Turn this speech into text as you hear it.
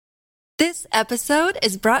This episode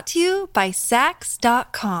is brought to you by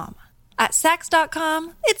Sax.com. At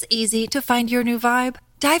Sax.com, it's easy to find your new vibe.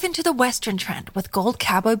 Dive into the Western trend with gold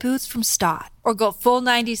cowboy boots from Stott, or go full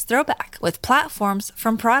 90s throwback with platforms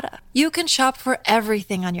from Prada. You can shop for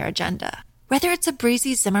everything on your agenda, whether it's a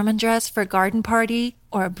breezy Zimmermann dress for a garden party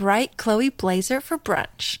or a bright Chloe blazer for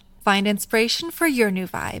brunch. Find inspiration for your new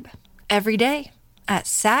vibe every day at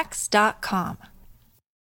Sax.com.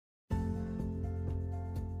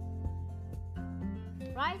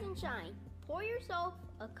 Rise and shine. Pour yourself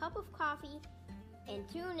a cup of coffee and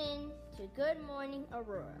tune in to Good Morning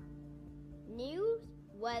Aurora. News,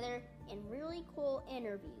 weather, and really cool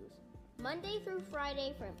interviews. Monday through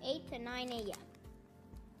Friday from 8 to 9 a.m.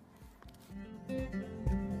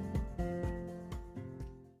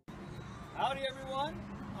 Howdy everyone,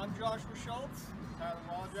 I'm Joshua Schultz, Tyler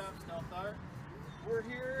Waldrop, Stealth Art. We're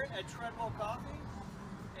here at Treadwell Coffee,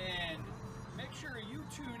 and make sure you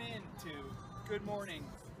tune in to Good Morning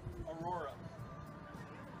Aurora.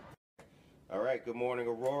 All right, good morning,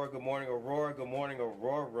 Aurora. Good morning, Aurora. Good morning,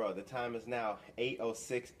 Aurora. The time is now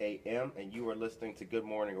 8:06 a.m., and you are listening to Good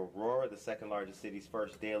Morning Aurora, the second largest city's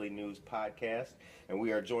first daily news podcast. And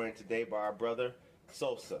we are joined today by our brother,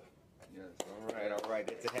 Sosa. Yes. All right.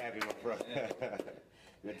 Good to have you, my brother.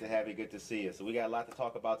 Good to have you. Good to see you. So we got a lot to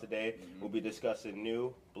talk about today. We'll be discussing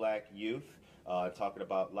new black youth, talking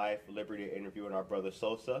about life, liberty, interviewing our brother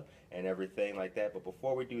Sosa, and everything like that. But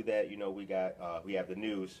before we do that, we have the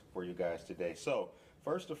news for you guys today. So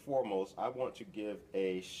first and foremost, I want to give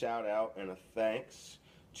a shout out and a thanks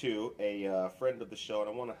to a friend of the show, and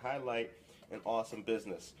I want to highlight an awesome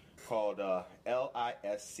business called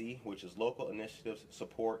LISC, which is Local Initiatives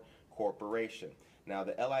Support Corporation. Now,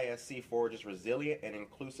 the LISC forages resilient and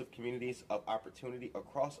inclusive communities of opportunity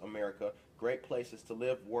across America, great places to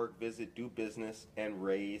live, work, visit, do business, and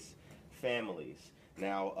raise families.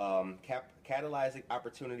 Now, catalyzing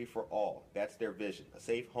opportunity for all. That's their vision. A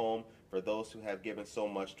safe home for those who have given so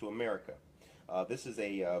much to America. This is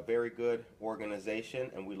a very good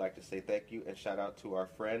organization, and we'd like to say thank you and shout out to our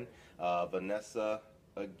friend Vanessa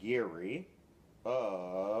Aguirre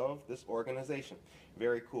of this organization.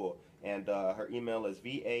 Very cool. And her email is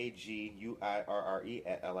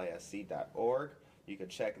vaguirre@lisc.org. You can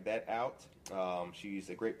check that out. She's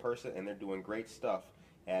a great person, and they're doing great stuff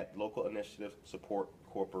at Local Initiative Support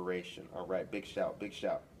Corporation. All right, big shout, big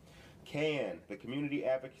shout. CAN, the Community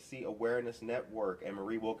Advocacy Awareness Network, and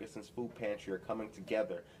Marie Wilkinson's Food Pantry are coming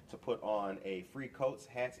together to put on a free coats,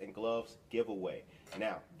 hats, and gloves giveaway.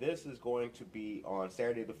 Now, this is going to be on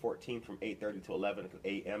Saturday the 14th from 8:30 to 11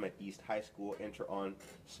 a.m. at East High School. Enter on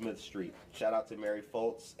Smith Street. Shout out to Mary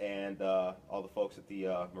Foltz and all the folks at the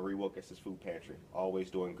Marie Wilkinson's Food Pantry. Always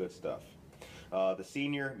doing good stuff. The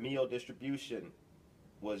senior meal distribution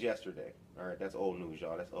was yesterday. All right, that's old news,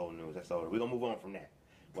 y'all. That's old news. That's old. We're going to move on from that.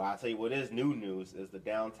 Well, I'll tell you what is new news is the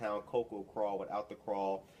downtown cocoa crawl. Without the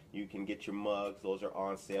crawl, you can get your mugs. Those are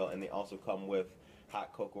on sale, and they also come with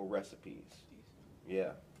hot cocoa recipes.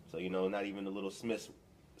 Yeah. So, not even the little Swiss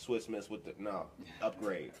Miss with the, no,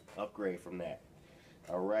 upgrade from that.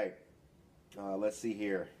 All right. Let's see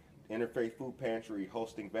here. Interfaith Food Pantry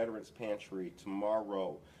hosting Veterans Pantry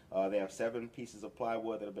tomorrow. They have 7 pieces of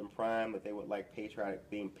plywood that have been primed that they would like patriotic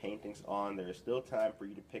themed paintings on. There is still time for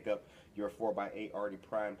you to pick up your 4x8 already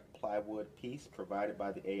primed plywood piece provided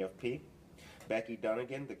by the AFP. Becky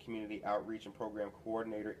Dunnigan, the Community Outreach and Program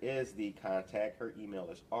Coordinator, is the contact. Her email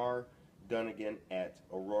is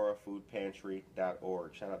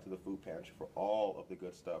rdunnigan@aurorafoodpantry.org. Shout out to the Food Pantry for all of the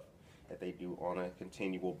good stuff that they do on a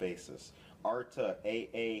continual basis. ARTA,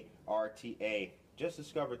 AARTA, just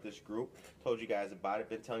discovered this group. Told you guys about it.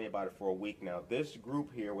 Been telling you about it for a week now. This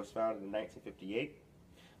group here was founded in 1958.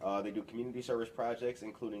 They do community service projects,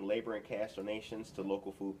 including labor and cash donations to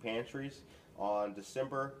local food pantries. On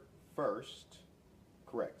December 1st,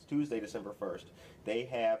 correct, Tuesday, December 1st, they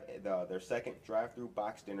have their second drive-through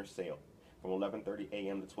box dinner sale from 11:30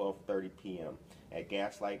 a.m. to 12:30 p.m. at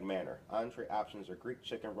Gaslight Manor. Entree options are Greek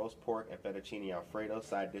chicken, roast pork, and fettuccine alfredo.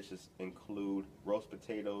 Side dishes include roast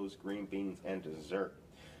potatoes, green beans, and dessert.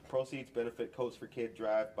 Proceeds benefit Coats for Kid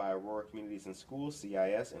Drive by Aurora Communities and Schools,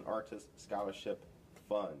 CIS, and Artist Scholarship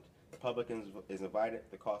Fund. The public is invited.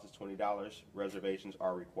 The cost is $20. Reservations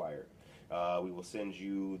are required. We will send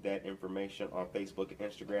you that information on Facebook and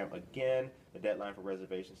Instagram. Again, the deadline for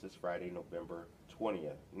reservations is Friday, November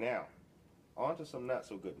 20th. Now, on to some not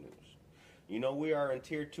so good news. We are in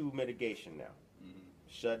Tier 2 mitigation now.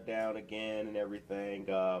 Shut down again and everything.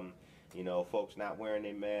 Folks not wearing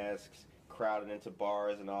their masks, crowded into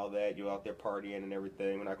bars and all that. You're out there partying and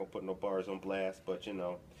everything. We're not going to put no bars on blast, but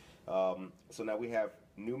So now we have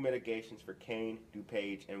new mitigations for Kane,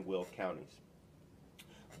 DuPage, and Will counties.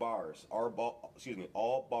 Bars.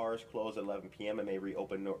 All bars close at 11 p.m. and may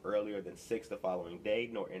reopen no earlier than 6 the following day.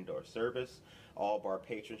 No indoor service. All bar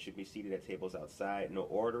patrons should be seated at tables outside. No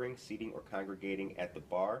ordering, seating, or congregating at the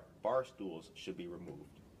bar. Bar stools should be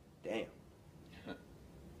removed. Damn.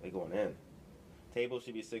 They going in. Tables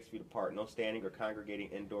should be 6 feet apart. No standing or congregating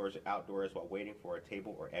indoors or outdoors while waiting for a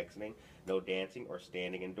table or exiting. No dancing or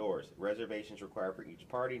standing indoors. Reservations required for each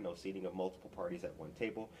party. No seating of multiple parties at one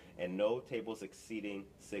table. And no tables exceeding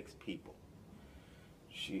 6 people.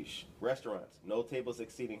 Sheesh. Restaurants. No tables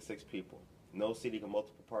exceeding 6 people. No seating of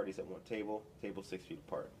multiple parties at one table. Tables 6 feet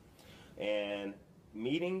apart. And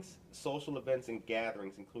meetings, social events, and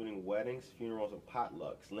gatherings, including weddings, funerals, and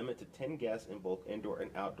potlucks, limit to 10 guests in both indoor and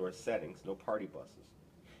outdoor settings. No party buses.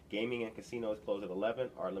 Gaming and casinos close at 11,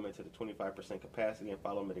 are limited to 25% capacity, and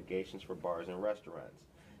follow mitigations for bars and restaurants.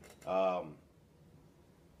 Wow,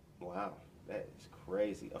 that is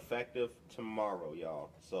crazy. Effective tomorrow,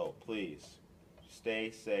 y'all. So please,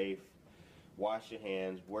 stay safe, wash your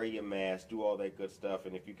hands, wear your mask, do all that good stuff,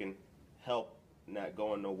 and if you can help not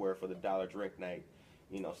going nowhere for the dollar drink night,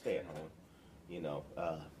 stay at home.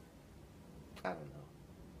 I don't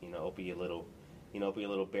know. Open your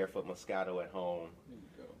little barefoot Moscato at home. There you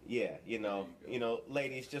go. Yeah,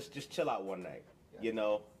 ladies, just chill out one night.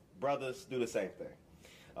 Yeah. Brothers do the same thing.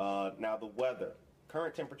 Now the weather.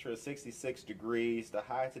 Current temperature is 66 degrees. The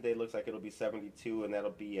high today looks like it'll be 72, and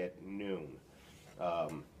that'll be at noon.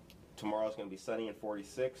 Tomorrow's going to be sunny and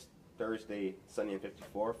 46. Thursday, sunny and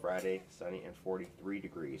 54. Friday, sunny and 43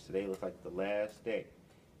 degrees. Today looks like the last day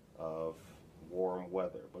of warm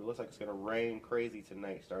weather. But it looks like it's going to rain crazy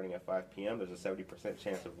tonight starting at 5 p.m. There's a 70%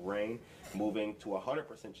 chance of rain, moving to a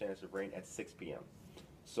 100% chance of rain at 6 p.m.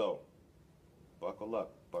 So, buckle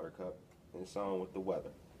up, Buttercup. It's on with the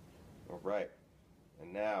weather. All right.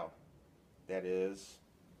 And now, that is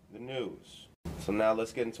the news. So now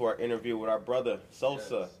let's get into our interview with our brother,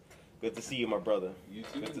 Sosa. Yes. Good to see you, my brother. You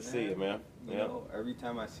too, Good to see you, man. You know, every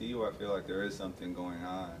time I see you, I feel like there is something going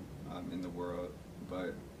on in the world,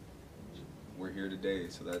 but we're here today,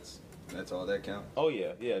 so that's all that counts. Oh,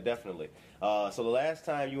 yeah, definitely. So the last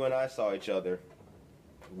time you and I saw each other,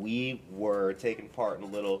 we were taking part in a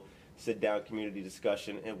little sit-down community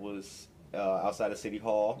discussion. It was outside of City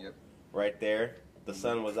Hall, Yep. right there. The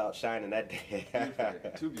sun was out shining that day.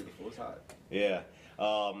 Beautiful. Too beautiful. It's hot. Yeah.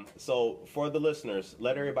 So for the listeners,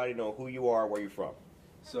 let everybody know who you are, where you're from.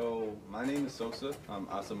 So my name is Sosa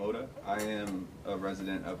Asamoda. I am a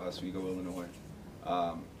resident of Oswego, Illinois.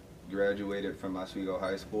 Graduated from Oswego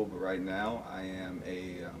High School, but right now I am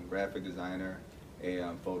a graphic designer, a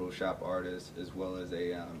Photoshop artist, as well as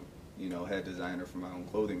a head designer for my own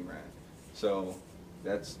clothing brand. So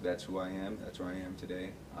that's who I am. That's where I am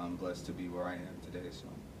today. I'm blessed to be where I am today. So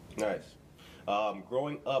nice.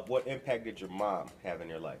 Growing up, what impact did your mom have in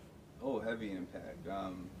your life? Oh, heavy impact.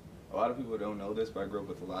 A lot of people don't know this, but I grew up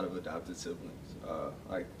with a lot of adopted siblings,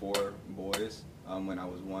 like 4 boys when I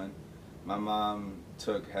was 1. My mom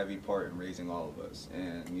took heavy part in raising all of us,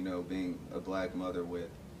 and being a black mother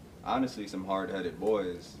with honestly some hard-headed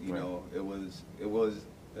boys, it was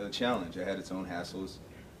a challenge. It had its own hassles,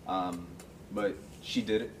 but she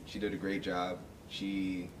did it. She did a great job.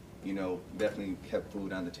 She definitely kept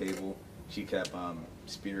food on the table. She kept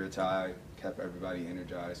spirits high, kept everybody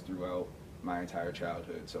energized throughout my entire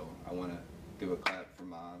childhood. So I want to give a clap for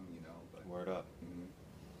Mom. But, Word up. Mm-hmm.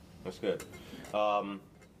 That's good.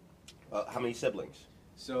 How many siblings?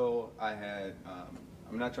 So I had,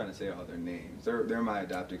 I'm not trying to say all their names. They're my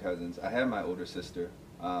adopted cousins. I had my older sister,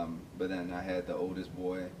 but then I had the oldest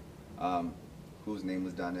boy, whose name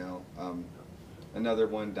was Donnell. Another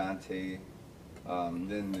one, Dante.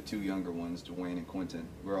 Then the 2 younger ones, Dwayne and Quentin.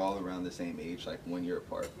 We're all around the same age, like 1 year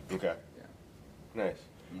apart. Okay. Yeah. Nice.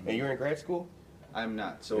 Mm-hmm. And you're in grad school? I'm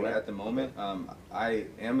not. So You're not? at the moment, I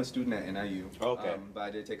am a student at NIU. Okay. But I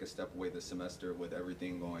did take a step away this semester with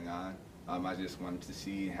everything going on. I just wanted to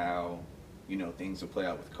see how, things would play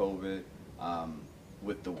out with COVID,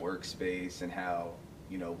 with the workspace, and how,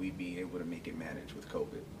 we'd be able to make it manage with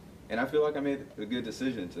COVID. And I feel like I made a good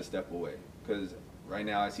decision to step away, because right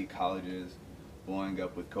now I see colleges blowing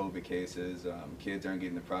up with COVID cases. Kids aren't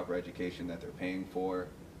getting the proper education that they're paying for.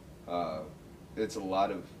 It's a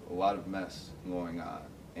lot of mess going on,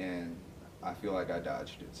 and I feel like I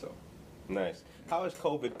dodged it. So Nice. How has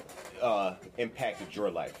COVID impacted your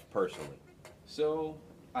life personally? So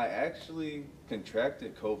I actually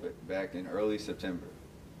contracted COVID back in early September.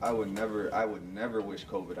 I would never wish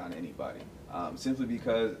COVID on anybody, simply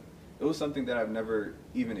because it was something that I've never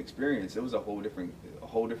even experienced. It was a whole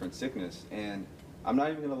different sickness, and I'm not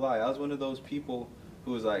even gonna lie. I was one of those people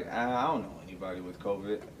who was like, I don't know anybody with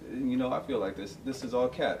COVID. You know, I feel like this is all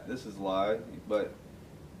cap. This is lie, but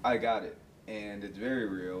I got it. And it's very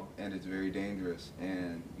real, and it's very dangerous.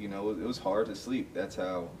 And, you know, it was hard to sleep. That's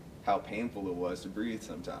how painful it was to breathe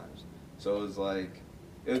sometimes. So it was like,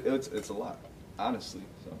 it's a lot, honestly.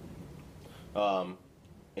 So.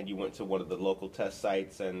 And you went to one of the local test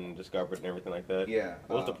sites and discovered and everything like that? Yeah.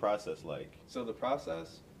 What was the process like? So the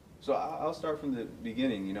process, I'll start from the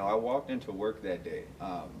beginning. You know, I walked into work that day.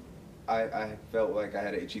 I felt like I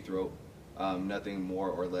had an itchy throat, nothing more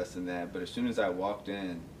or less than that. But as soon as I walked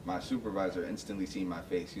in, my supervisor instantly seen my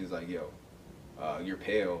face. He was like, yo, you're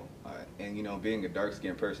pale. And, you know, being a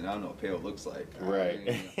dark-skinned person, I don't know what pale looks like. Right.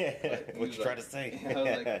 What you like, trying to say?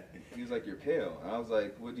 He was like, you're pale. And I was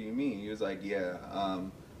like, what do you mean? He was like, yeah,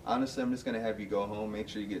 honestly, I'm just going to have you go home, make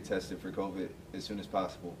sure you get tested for COVID as soon as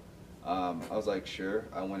possible. I was like, sure.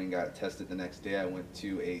 I went and got tested the next day. I went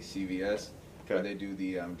to a CVS where they do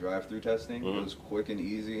the drive-through testing. It was quick and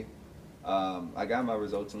easy. I got my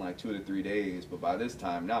results in like 2 to 3 days, but by this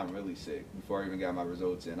time, now I'm really sick. Before I even got my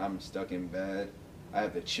results in, I'm stuck in bed. I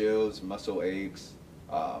have the chills, muscle aches,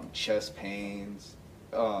 chest pains.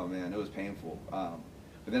 Oh man, it was painful.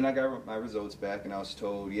 But then I got my results back, and I was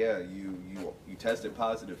told, yeah, you tested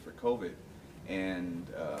positive for COVID, and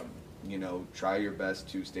you know, try your best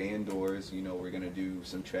to stay indoors. You know, we're gonna do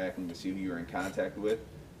some tracking to see who you're in contact with.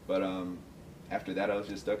 But after that, I was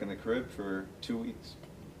just stuck in the crib for 2 weeks.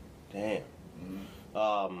 Damn.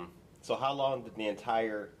 Mm-hmm. So how long did the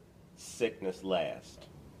entire sickness last?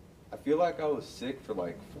 I feel like I was sick for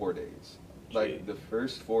like 4 days. Like the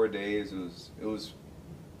first 4 days was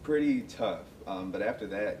pretty tough. But after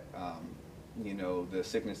that, you know, the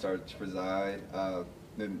sickness started to preside.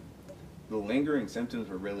 The lingering symptoms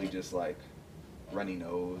were really just like runny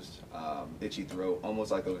nose, itchy throat, almost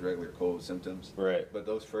like those regular cold symptoms. Right. But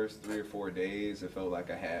those first 3 or 4 days, it felt like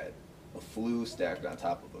I had a flu stacked on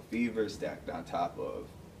top of a fever, stacked on top of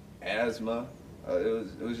asthma.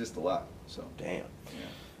 It was just a lot. So. Damn.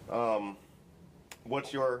 Yeah.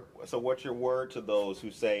 What's your word to those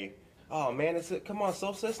who say, "Oh man, come on,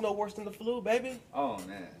 so it's no worse than the flu, baby"? Oh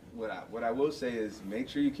man, what I will say is make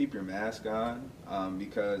sure you keep your mask on,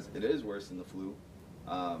 because it is worse than the flu,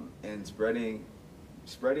 and spreading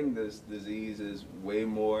this disease is way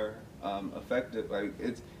more effective. Like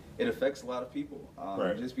it affects a lot of people.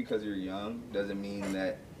 Right. Just because you're young doesn't mean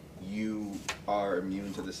that you are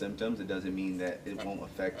immune to the symptoms. It doesn't mean that it won't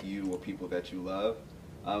affect you or people that you love.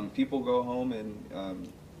 People go home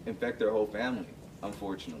and infect their whole family,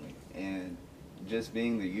 unfortunately. And just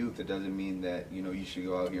being the youth, it doesn't mean that, you know, you should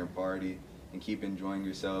go out here and party and keep enjoying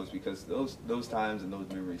yourselves, because those times and those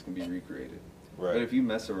memories can be recreated. Right. But if you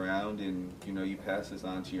mess around and, you know, you pass this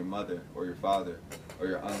on to your mother or your father or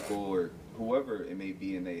your uncle or whoever it may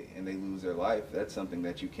be, and they lose their life, that's something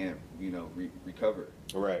that you can't, you know, recover.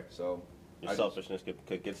 Right. So your selfishness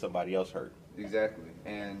could get somebody else hurt. Exactly.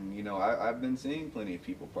 And, you know, I've been seeing plenty of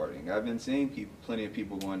people partying. I've been seeing plenty of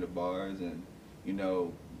people going to bars and, you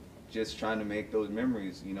know, just trying to make those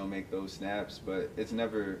memories, you know, make those snaps. But it's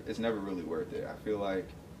never really worth it. I feel like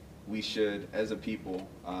we should, as a people,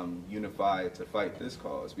 unify to fight this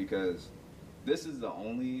cause, because this is the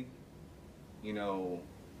only, you know,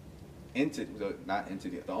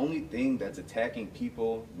 the only thing that's attacking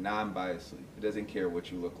people non-biasly. It doesn't care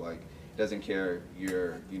what you look like. It doesn't care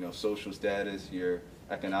your, you know, social status, your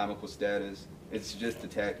economical status. It's just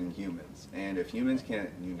attacking humans. And if humans can't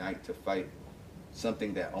unite to fight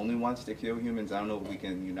something that only wants to kill humans, I don't know what we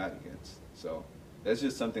can unite against. So that's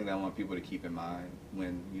just something that I want people to keep in mind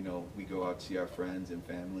when, you know, we go out to see our friends and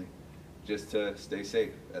family, just to stay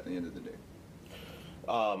safe at the end of the day.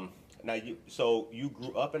 Now, you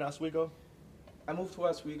grew up in Oswego? I moved to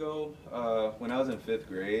Oswego when I was in 5th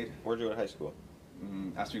grade. Where'd you go to high school?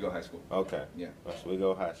 Oswego High School. Okay. Yeah.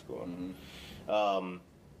 Oswego High School. Mm-hmm.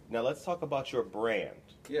 Now let's talk about your brand.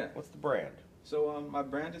 Yeah. What's the brand? So my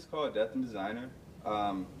brand is called Death and Designer.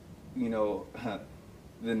 You know,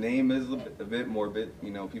 the name is a bit morbid.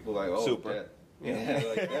 You know, people are like, oh, super. Death. Yeah,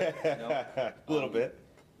 like that. You know? A little bit.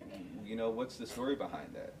 You know, what's the story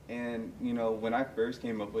behind that? And, you know, when I first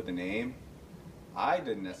came up with the name, I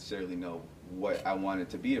didn't necessarily know what I wanted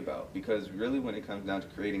to be about, because really when it comes down to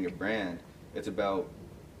creating a brand, it's about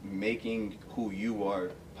making who you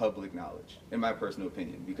are public knowledge, in my personal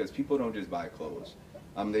opinion, because people don't just buy clothes.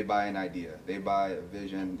 They buy an idea, they buy a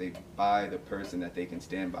vision, they buy the person that they can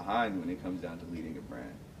stand behind when it comes down to leading a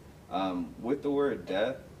brand. With the word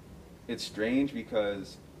death, it's strange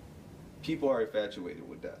because people are infatuated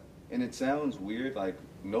with death. And it sounds weird, like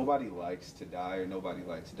nobody likes to die or nobody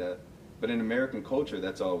likes death. But in American culture,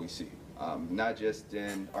 that's all we see. Not just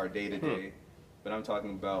in our day-to-day, but I'm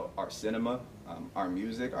talking about our cinema, our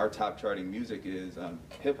music. Our top charting music is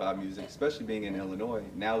hip hop music, especially being in Illinois.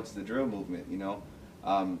 Now it's the drill movement, you know.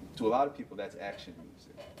 To a lot of people, that's action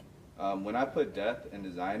music. When I put Death and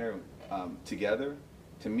Designer together,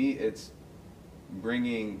 to me, it's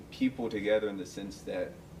bringing people together in the sense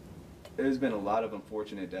that there's been a lot of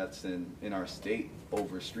unfortunate deaths in our state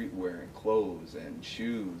over streetwear and clothes and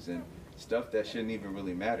shoes and stuff that shouldn't even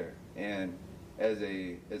really matter. And as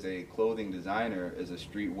a clothing designer, as a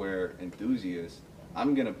streetwear enthusiast,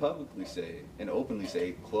 I'm gonna publicly say and openly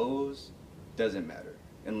say clothes doesn't matter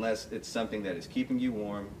unless it's something that is keeping you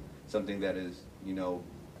warm, something that is, you know,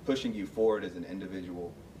 pushing you forward as an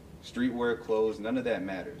individual. Streetwear, clothes, none of that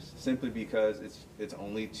matters, simply because it's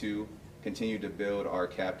only to continue to build our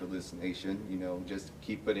capitalist nation, you know, just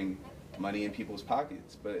keep putting money in people's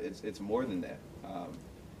pockets. But it's more than that.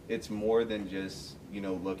 It's more than just, you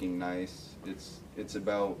know, looking nice. It's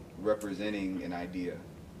about representing an idea.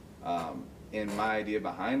 And my idea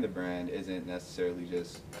behind the brand isn't necessarily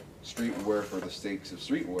just streetwear for the sakes of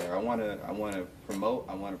streetwear. I want to promote,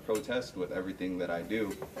 I want to protest with everything that I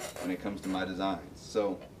do when it comes to my designs.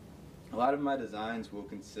 So a lot of my designs will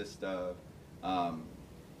consist of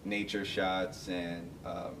nature shots, and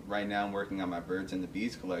right now I'm working on my Birds and the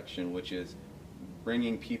Bees collection, which is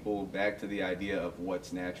bringing people back to the idea of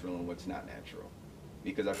what's natural and what's not natural.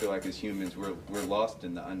 Because I feel like as humans, we're lost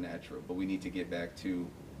in the unnatural, but we need to get back to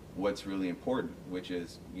what's really important, which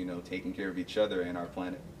is, you know, taking care of each other and our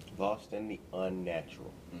planet. Lost in the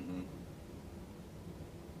unnatural. Mm-hmm.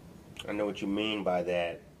 I know what you mean by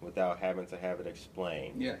that without having to have it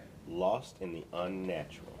explained. Yeah. Lost in the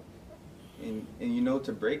unnatural. And you know,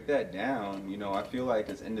 to break that down, you know, I feel like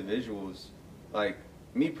as individuals, like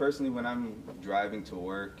me personally, when I'm driving to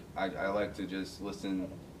work, I like to just listen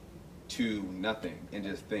to nothing and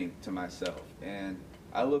just think to myself. And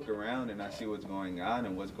I look around and I see what's going on,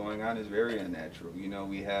 and what's going on is very unnatural. You know,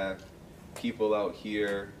 we have people out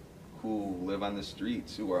here who live on the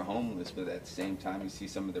streets who are homeless, but at the same time you see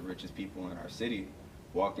some of the richest people in our city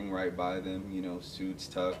walking right by them, you know, suits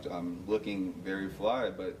tucked, looking very fly,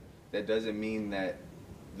 but that doesn't mean that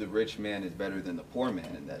the rich man is better than the poor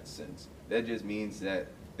man in that sense. That just means that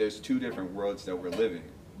there's two different worlds that we're living,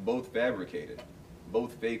 both fabricated,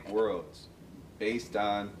 both fake worlds, based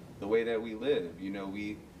on the way that we live. You know,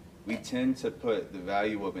 we tend to put the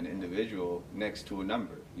value of an individual next to a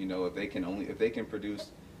number. You know, if they can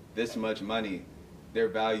produce this much money, their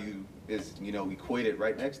value is, you know, equated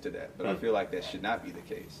right next to that. But I feel like that should not be the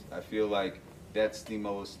case. I feel like that's the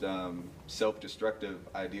most self-destructive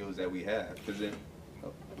ideals that we have. Because then,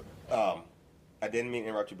 I didn't mean to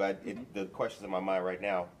interrupt you, but the question's in my mind right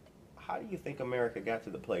now. How do you think America got to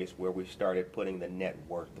the place where we started putting the net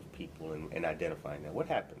worth of people and identifying that? What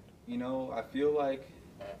happened? You know, I feel like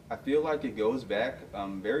it goes back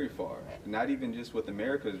very far. Not even just with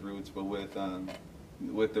America's roots, but with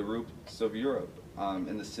the roots of Europe,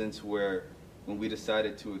 in the sense where when we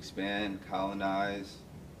decided to expand, colonize,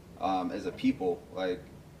 as a people, like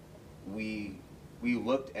we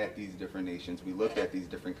looked at these different nations, we looked at these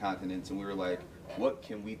different continents, and we were like, what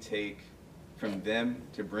can we take from them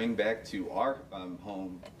to bring back to our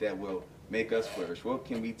home that will make us flourish? What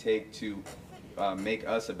can we take to make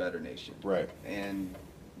us a better nation? Right. And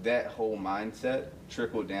that whole mindset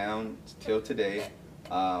trickled down till today,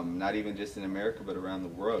 not even just in America, but around the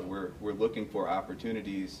world. We're looking for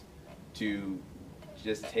opportunities to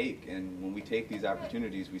just take, and when we take these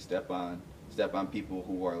opportunities, we step on people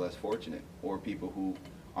who are less fortunate, or people who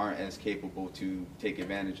aren't as capable to take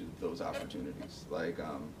advantage of those opportunities. Like,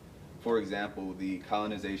 for example, the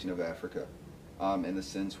colonization of Africa, in the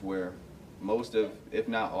sense where most of, if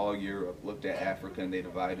not all, Europe looked at Africa and they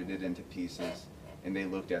divided it into pieces, and they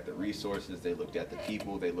looked at the resources, they looked at the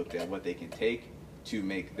people, they looked at what they can take to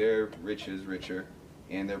make their riches richer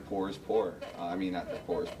and their poor is poor. I mean, not the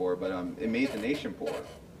poor is poor, but it made the nation poor.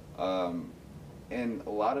 And a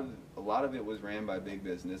lot of it was ran by big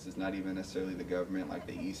business. It's not even necessarily the government, like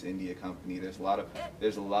the East India Company. There's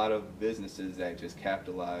a lot of businesses that just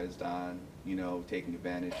capitalized on, you know, taking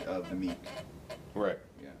advantage of the meek. Right.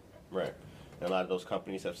 Yeah. Right. And a lot of those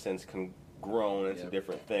companies have since grown into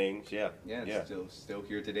different things. Yeah. Yeah. It's still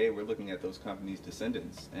here today. We're looking at those companies'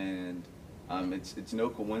 descendants, and it's no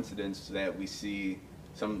coincidence that we see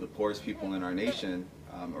some of the poorest people in our nation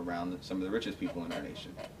around some of the richest people in our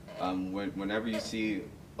nation. Whenever you see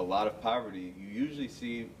a lot of poverty, you usually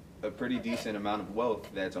see a pretty decent amount of wealth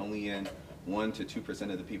that's only in 1 to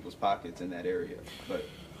 2% of the people's pockets in that area, but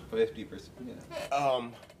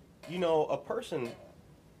 50%. You know, a person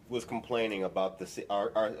was complaining about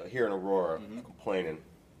here in Aurora, complaining,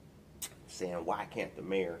 saying, why can't the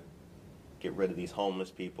mayor get rid of these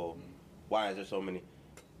homeless people. Why is there so many?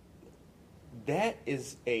 That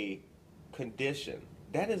is a condition.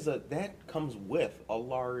 That comes with a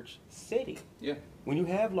large city. Yeah. When you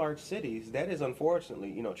have large cities, that is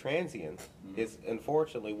unfortunately, transient is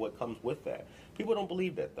unfortunately what comes with that. People don't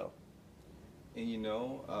believe that though. And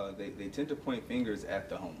they tend to point fingers at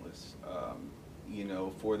the homeless,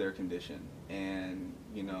 for their condition. And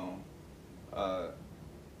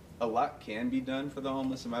a lot can be done for the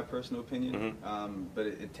homeless, in my personal opinion. But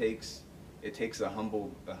it takes a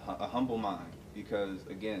humble mind, because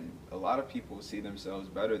again, a lot of people see themselves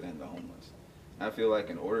better than the homeless. And I feel like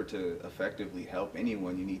in order to effectively help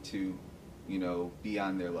anyone, you need to, be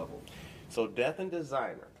on their level. So Death and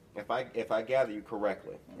Designer, if I gather you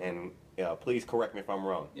correctly, and please correct me if I'm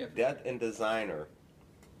wrong. Yeah, Death and Designer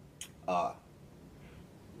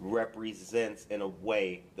represents in a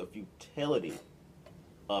way the futility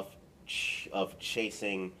of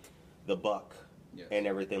chasing the buck. Yes. And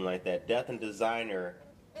everything like that. Death and Designer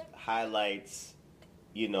highlights,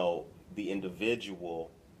 the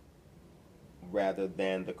individual rather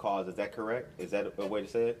than the cause. Is that correct? Is that a way to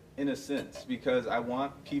say it? In a sense, because I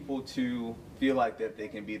want people to feel like that they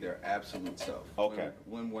can be their absolute self. Okay.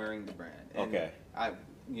 When wearing the brand. And Okay.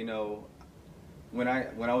 When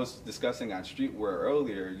I was discussing on streetwear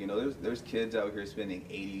earlier, there's kids out here spending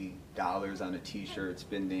 $80 on a T-shirt,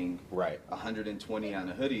 spending Right. $120 on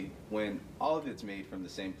a hoodie, when all of it's made from the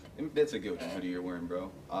same. That's a Gildan hoodie you're wearing,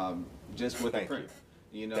 bro. Just with Thank the print.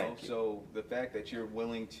 Thank you. So the fact that you're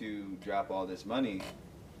willing to drop all this money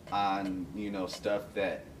on stuff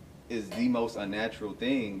that is the most unnatural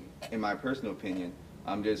thing, in my personal opinion,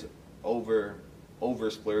 I'm just over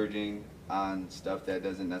splurging on stuff that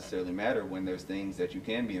doesn't necessarily matter, when there's things that you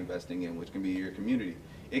can be investing in, which can be your community.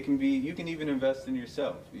 It can be, you can even invest in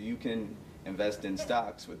yourself. You can invest in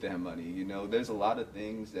stocks with that money. There's a lot of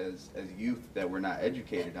things as youth that we're not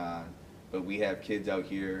educated on, but we have kids out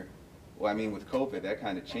here. Well, I mean, with COVID, that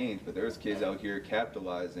kind of changed, but there's kids out here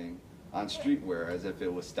capitalizing on streetwear as if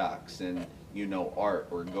it was stocks and, art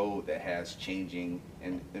or gold that has changing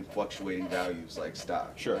and fluctuating values like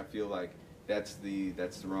stocks. Sure. And I feel like that's the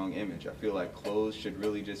wrong image. I feel like clothes should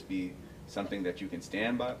really just be something that you can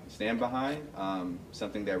stand behind,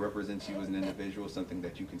 something that represents you as an individual, something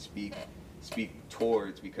that you can speak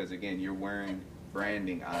towards, because again, you're wearing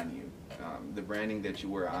branding on you. The branding that you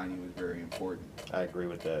wear on you is very important. I agree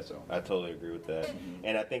with that. So. I totally agree with that.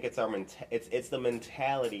 And I think it's it's the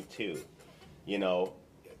mentality too.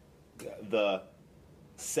 The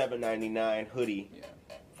 $7.99 hoodie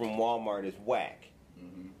from Walmart is whack.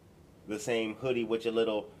 The same hoodie with your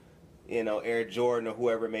little, Air Jordan or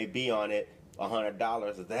whoever it may be on it,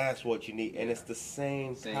 $100. That's what you need, and it's the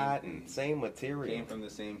same cotton, same material. Came from the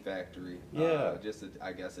same factory. Yeah.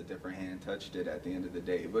 I guess a different hand touched it at the end of the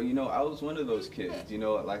day. But I was one of those kids.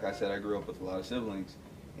 Like I said, I grew up with a lot of siblings,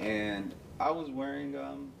 and I was wearing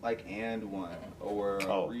like And One or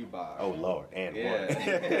Reebok. Oh Lord, And One.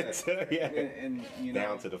 Yeah. And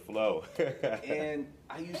down to the flow. And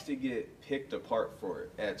I used to get picked apart for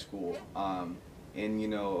it at school.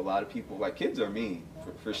 And a lot of people, like, kids are mean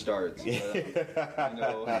for starts.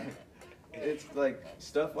 It's like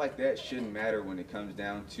stuff like that shouldn't matter when it comes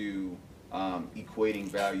down to equating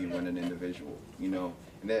value in an individual.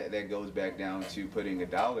 And that goes back down to putting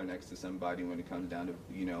 $1 next to somebody when it comes down to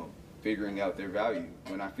figuring out their value.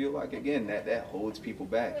 When I feel like, again, that holds people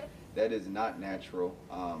back. That is not natural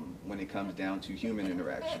when it comes down to human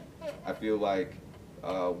interaction. I feel like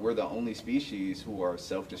we're the only species who are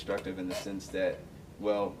self-destructive in the sense that,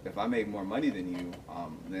 well, if I make more money than you,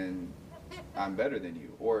 then I'm better than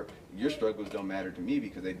you. Or your struggles don't matter to me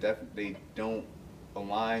because they don't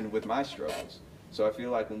align with my struggles. So I feel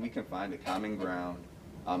like when we can find a common ground,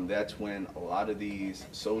 that's when a lot of these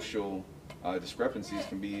social discrepancies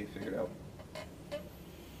can be figured out.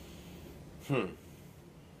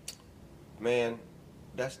 Man,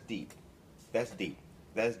 that's deep. That's deep.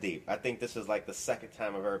 I think this is like the second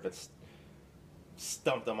time I've ever been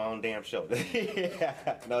stumped on my own damn show.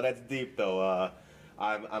 Yeah. No, that's deep though.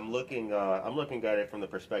 I'm looking at it from the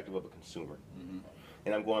perspective of a consumer,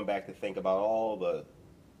 and I'm going back to think about all the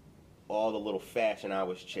little fashion I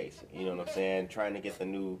was chasing. You know what I'm saying? Trying to get the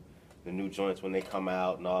new joints when they come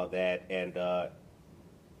out and all that, and there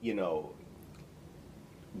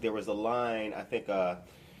was a line, I think,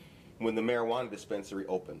 when the marijuana dispensary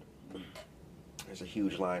opened. There's a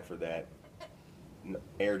huge line for that.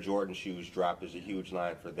 Air Jordan shoes dropped. There's a huge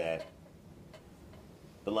line for that.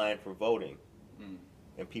 The line for voting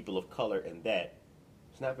and people of color in that,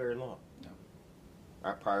 it's not very long. No.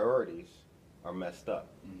 Our priorities are messed up,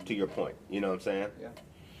 to your point. You know what I'm saying?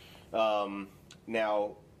 Yeah.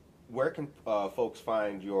 Now, Where can folks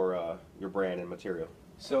find your brand and material?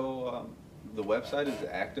 So the website is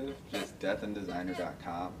active, just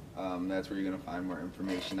deathanddesigner.com. That's where you're going to find more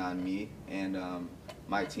information on me and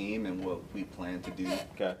my team and what we plan to do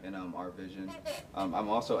and our vision. I'm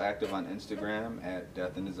also active on Instagram at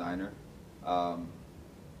deathanddesigner.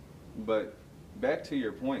 But back to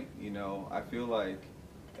your point, I feel like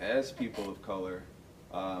as people of color,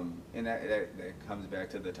 and that comes back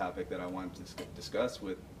to the topic that I wanted to discuss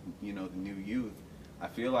with, the new youth, I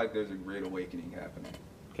feel like there's a great awakening happening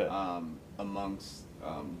amongst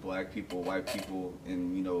black people, white people,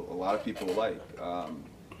 and, a lot of people alike.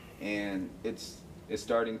 And it's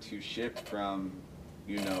starting to shift from,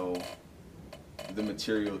 the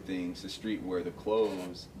material things, the streetwear, the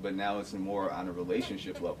clothes, but now it's more on a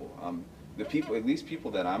relationship level. The people, at least people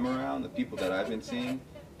that I'm around, the people that I've been seeing,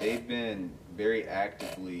 they've been very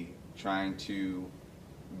actively trying to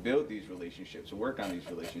build these relationships, work on these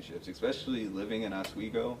relationships, especially living in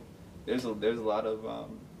Oswego. There's a lot of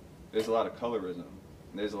colorism.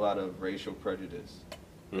 There's a lot of racial prejudice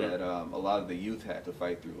that a lot of the youth had to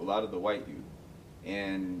fight through, a lot of the white youth.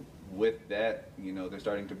 And with that, they're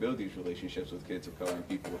starting to build these relationships with kids of color and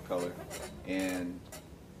people of color. And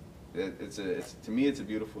to me, it's a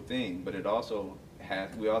beautiful thing, but we also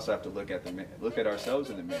have to look at ourselves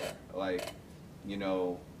in the mirror. Like,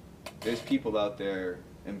 there's people out there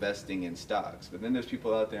investing in stocks, but then there's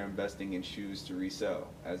people out there investing in shoes to resell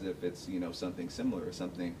as if it's, something similar or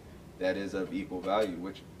something that is of equal value,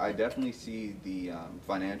 which I definitely see the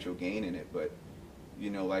financial gain in it. But,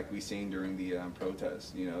 like we seen during the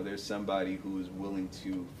protests, there's somebody who is willing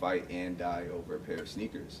to fight and die over a pair of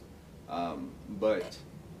sneakers. But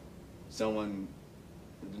someone,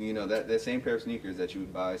 that same pair of sneakers that you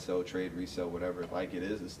would buy, sell, trade, resell, whatever, like it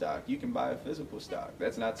is a stock, you can buy a physical stock.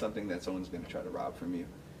 That's not something that someone's going to try to rob from you.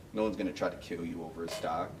 No one's going to try to kill you over a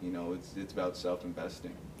stock. It's about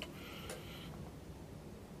self-investing.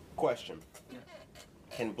 Question. Yeah.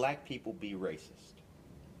 Can black people be racist?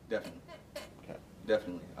 Definitely. Okay.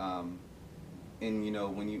 Definitely. And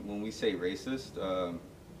when we say racist,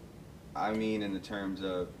 I mean in the terms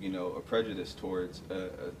of a prejudice towards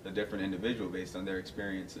a different individual based on their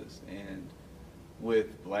experiences. And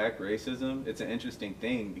with black racism, it's an interesting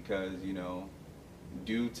thing because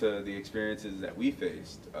due to the experiences that we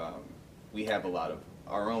faced, we have a lot of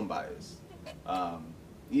our own bias.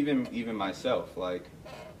 Even myself, like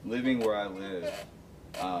living where I live,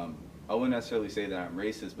 I wouldn't necessarily say that I'm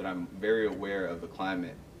racist, but I'm very aware of the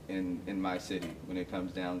climate in my city when it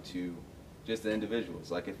comes down to just the individuals.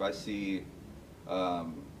 Like if I see,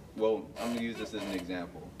 I'm gonna use this as an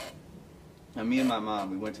example. Me and my mom,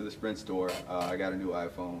 we went to the Sprint store. I got a new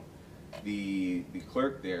iPhone. The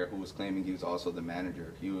clerk there, who was claiming he was also the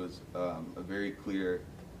manager, he was a very clear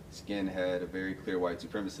skinhead, a very clear white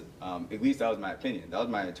supremacist. At least that was my opinion. That was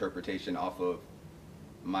my interpretation off of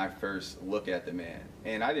my first look at the man,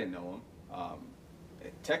 and I didn't know him.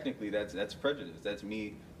 Technically, that's prejudice. That's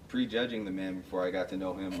me prejudging the man before I got to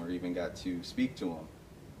know him or even got to speak to him.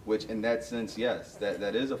 Which, in that sense, yes,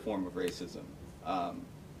 that is a form of racism.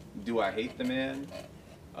 Do I hate the man?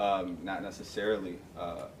 Not necessarily,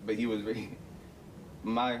 but he was very.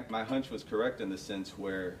 My hunch was correct in the sense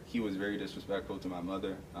where he was very disrespectful to my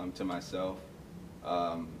mother, to myself.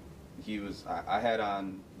 I had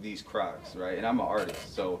on these Crocs, right? And I'm an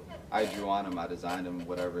artist, so I drew on them, I designed them,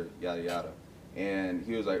 whatever, yada yada. And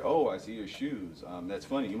he was like, "Oh, I see your shoes. That's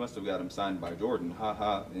funny. You must have got them signed by Jordan, ha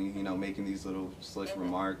ha." And making these little slick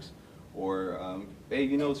remarks, or hey,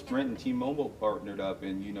 Sprint and T-Mobile partnered up,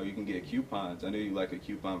 and you can get coupons. I know you like a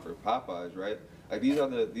coupon for Popeyes, right? Like these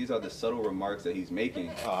are the subtle remarks that he's making.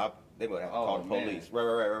 They would have to call the police.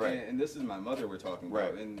 Right. And this is my mother we're talking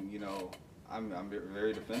about, and I'm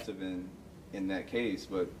very defensive in that case,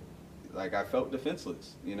 but like I felt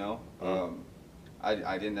defenseless, I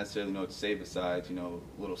didn't necessarily know what to say besides,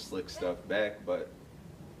 little slick stuff back, but,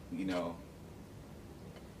 did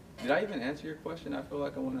I even answer your question? I feel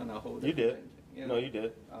like I went on a whole different You did. tangent. Yeah. No, you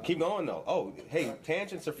did. Keep going, though. Oh, hey,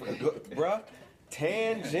 tangents are, bruh.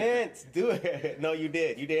 Tangents, do it. No, you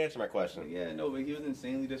did. You did answer my question. Yeah, no, but he was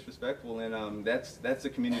insanely disrespectful, and that's the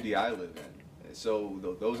community I live in. So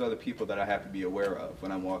those are the people that I have to be aware of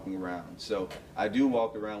when I'm walking around. So I do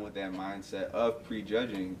walk around with that mindset of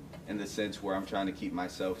prejudging in the sense where I'm trying to keep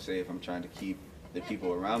myself safe. I'm trying to keep the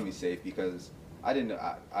people around me safe because I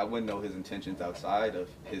wouldn't know his intentions outside of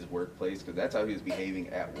his workplace because that's how he was behaving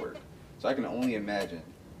at work. So I can only imagine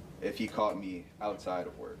if he caught me outside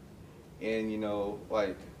of work. And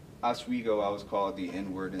like Oswego, I was called the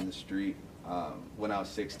N-word in the street when I was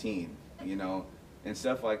 16, and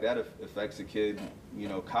stuff like that affects a kid,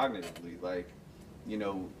 cognitively. Like,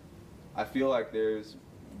 I feel like there's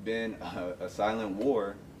been a silent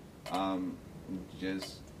war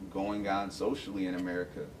just going on socially in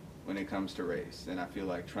America when it comes to race. And I feel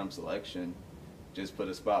like Trump's election just put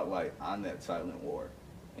a spotlight on that silent war.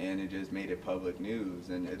 And it just made it public news,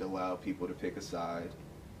 and it allowed people to pick a side.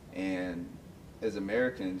 And as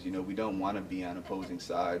Americans, you know, we don't want to be on opposing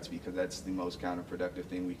sides because that's the most counterproductive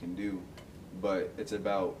thing we can do. But it's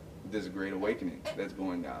about this great awakening that's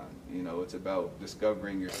going on. You know, it's about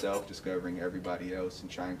discovering yourself, discovering everybody else, and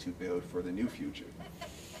trying to build for the new future.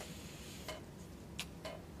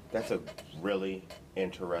 That's a really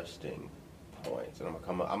interesting point, and I'm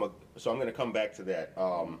gonna come back to that.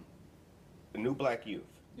 The new black youth.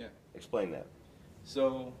 Yeah. Explain that.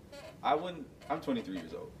 So, I'm 23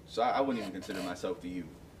 years old, so I wouldn't even consider myself the youth.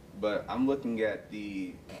 But I'm looking at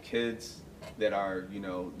the kids that are, you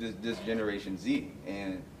know, this Generation Z,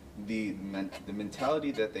 and the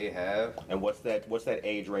mentality that they have. And what's that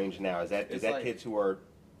age range now? Is that like, kids who are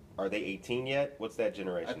they 18 yet? What's that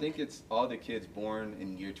generation? I think it's all the kids born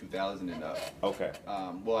in year 2000 and up. Okay.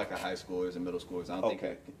 Well, like the high schoolers and middle schoolers. I don't think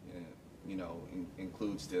it, you know,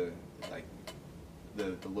 includes the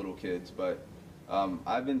little kids, but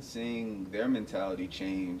I've been seeing their mentality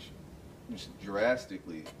change just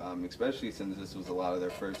drastically, especially since this was a lot of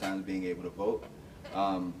their first times being able to vote.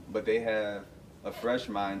 But they have a fresh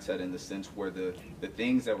mindset in the sense where the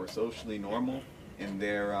things that were socially normal in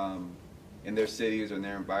their cities or in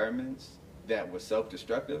their environments that was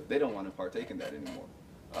self-destructive, they don't want to partake in that anymore.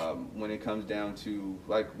 When it comes down to,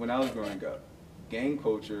 like, when I was growing up, gang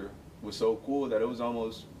culture was so cool that it was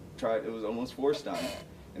almost forced on me.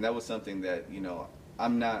 And that was something that, you know,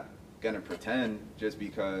 I'm not going to pretend just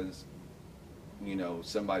because, you know,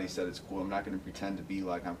 somebody said it's cool. I'm not going to pretend to be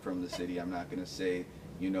like I'm from the city. I'm not going to say,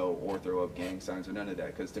 you know, or throw up gang signs or none of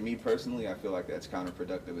that. Because to me personally, I feel like that's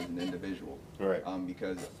counterproductive as an individual. Right.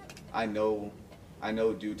 Because I know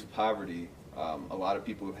due to poverty, a lot of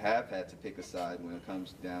people have had to pick a side when it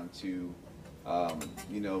comes down to,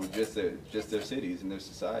 you know, just their cities and their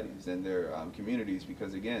societies and their communities.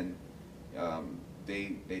 Because again,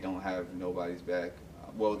 they don't have nobody's back.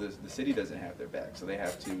 Well, the city doesn't have their back, so they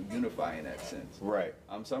have to unify in that sense. Right.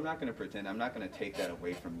 So I'm not going to pretend. I'm not going to take that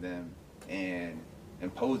away from them and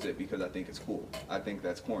impose it because I think it's cool. I think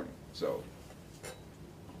that's corny. So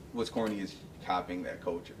what's corny is copying that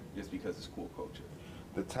culture just because it's cool culture.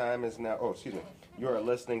 The time is now. Oh, excuse me. You are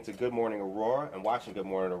listening to Good Morning Aurora and watching Good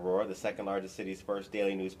Morning Aurora, the second largest city's first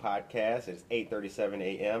daily news podcast. It's 8:37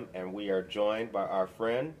 a.m. and we are joined by our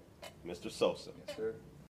friend, Mr. Sosa. Yes, sir.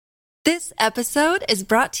 This episode is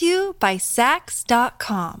brought to you by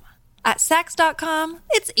Sax.com. At Sax.com,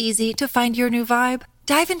 it's easy to find your new vibe.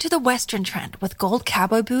 Dive into the Western trend with gold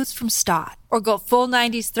cowboy boots from Stott, or go full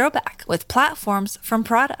 90s throwback with platforms from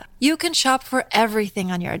Prada. You can shop for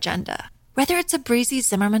everything on your agenda, whether it's a breezy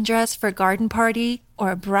Zimmermann dress for a garden party or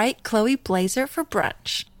a bright Chloe blazer for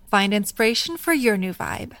brunch. Find inspiration for your new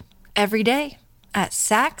vibe every day at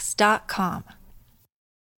Sax.com.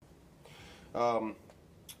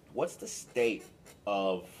 What's the state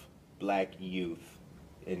of black youth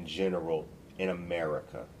in general in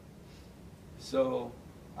America? So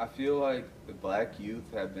I feel like the black youth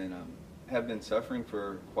have been suffering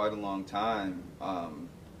for quite a long time,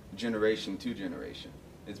 generation to generation.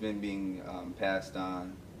 It's been being passed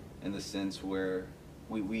on in the sense where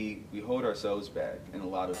we hold ourselves back in a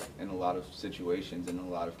lot of situations, in a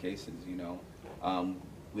lot of cases. You know,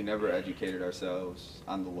 we never educated ourselves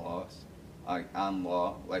on the laws, on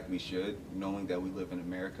law like we should, knowing that we live in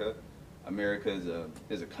America. America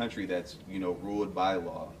is a country that's, you know, ruled by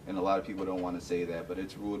law, and a lot of people don't want to say that, but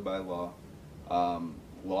it's ruled by law.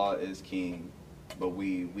 Law is king, but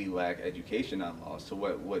we lack education on law. So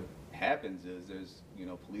what happens is there's, you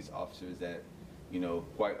know, police officers that, you know,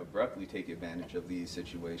 quite abruptly take advantage of these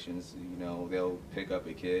situations. You know, they'll pick up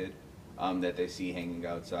a kid that they see hanging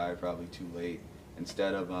outside, probably too late.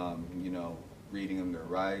 Instead of you know, reading them their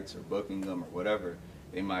rights or booking them or whatever,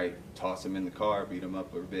 they might toss them in the car, beat them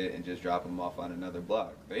up a bit, and just drop them off on another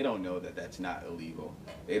block. They don't know that that's not illegal.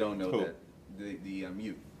 They don't know that the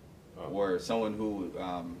youth or someone who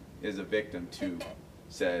is a victim to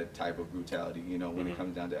said type of brutality, you know, when it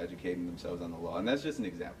comes down to educating themselves on the law. And that's just an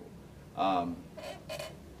example.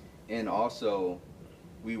 And also,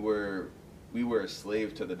 we were a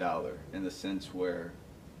slave to the dollar in the sense where,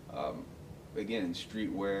 again,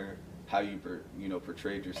 streetwear, how you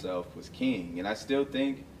portrayed yourself was king. And I still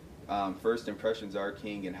think first impressions are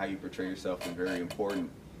king, and how you portray yourself is very important.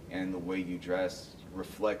 And the way you dress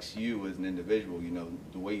reflects you as an individual. You know,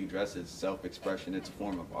 the way you dress is self-expression. It's a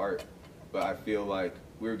form of art. But I feel like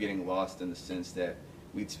we were getting lost in the sense that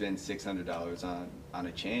we'd spend $600 on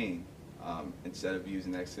a chain, instead of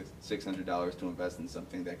using that $600 to invest in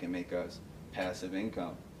something that can make us passive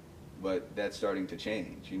income. But that's starting to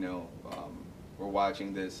change. We're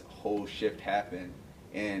watching this whole shift happen,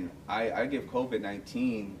 and I give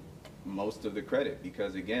COVID-19 most of the credit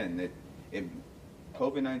because, again,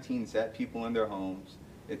 COVID-19 sat people in their homes.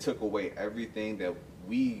 It took away everything that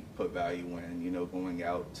we put value in, going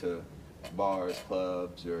out to bars,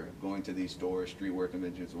 clubs, or going to these stores, streetwear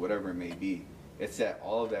conventions, or whatever it may be. It set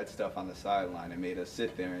all of that stuff on the sideline and made us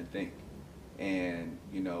sit there and think. And,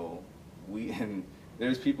 and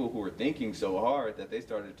there's people who were thinking so hard that they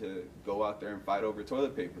started to go out there and fight over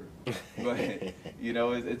toilet paper. But,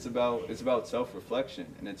 it's about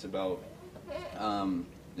self-reflection, and it's about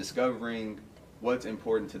discovering what's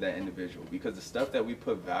important to that individual, because the stuff that we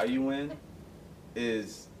put value in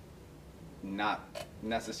is not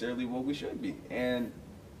necessarily what we should be. And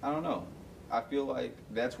I don't know, I feel like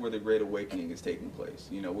that's where the Great Awakening is taking place.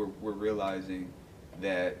 We're realizing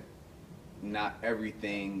that not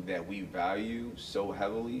everything that we value so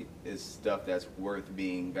heavily is stuff that's worth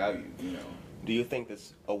being valued. Do you think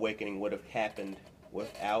this awakening would have happened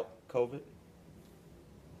without COVID?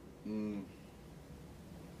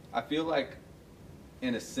 I feel like,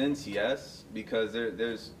 in a sense, yes, because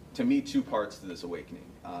there's, to me, two parts to this awakening.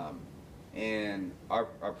 And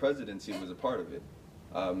our presidency was a part of it.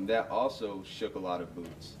 That also shook a lot of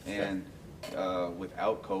boots. And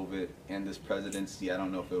without COVID and this presidency, I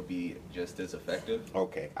don't know if it'll be just as effective.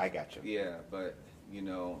 Okay, I got you. Yeah, but,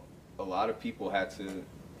 a lot of people had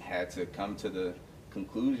to come to the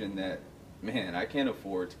conclusion that, man, I can't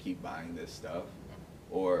afford to keep buying this stuff.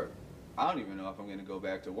 Or I don't even know if I'm going to go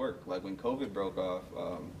back to work. Like when COVID broke off,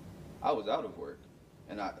 I was out of work,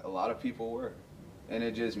 and a lot of people were. And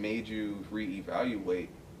it just made you reevaluate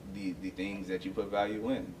the things that you put value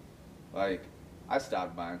in. Like, I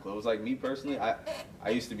stopped buying clothes. Like me personally, I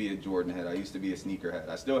used to be a Jordan head. I used to be a sneaker head.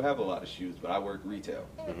 I still have a lot of shoes, but I work retail.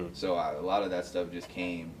 Mm-hmm. So a lot of that stuff just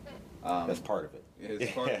came. That's part of it.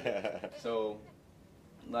 It's part of it. So,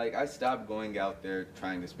 like, I stopped going out there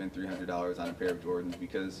trying to spend $300 on a pair of Jordans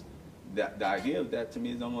because the idea of that to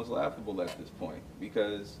me is almost laughable at this point,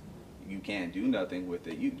 because you can't do nothing with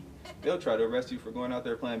it. They'll try to arrest you for going out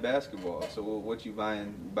there playing basketball. So what you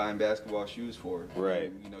buying basketball shoes for?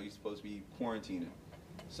 Right. You're supposed to be quarantining.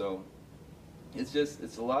 So it's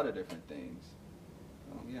a lot of different things.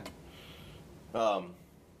 Yeah.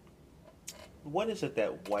 What is it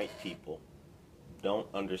that white people don't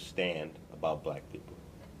understand about black people?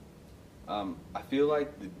 I feel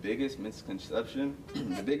like the biggest misconception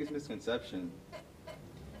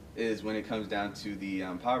is when it comes down to the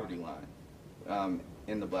poverty line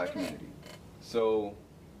in the black community. So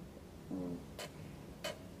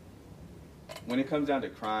when it comes down to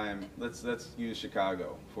crime, let's use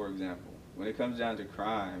Chicago, for example. When it comes down to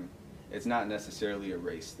crime, it's not necessarily a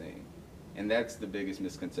race thing. And that's the biggest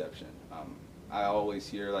misconception. I always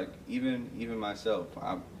hear, like, even myself,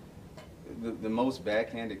 the most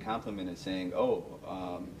backhanded compliment is saying,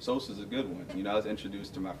 Sosa's a good one. I was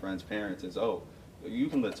introduced to my friend's parents as, you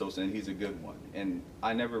can let Sosa in, he's a good one. And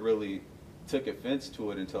I never really took offense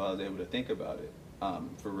to it until I was able to think about it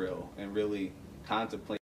for real and really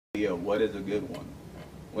contemplate what is a good one.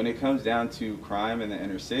 When it comes down to crime in the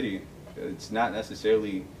inner city, it's not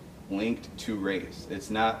necessarily linked to race. It's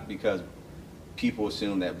not because people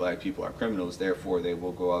assume that black people are criminals, therefore they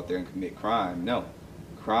will go out there and commit crime. No.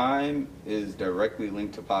 Crime is directly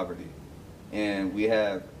linked to poverty. And we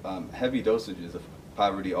have heavy dosages of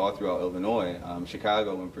poverty all throughout Illinois,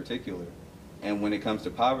 Chicago in particular. And when it comes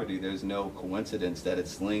to poverty, there's no coincidence that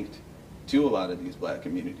it's linked to a lot of these black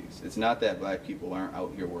communities. It's not that black people aren't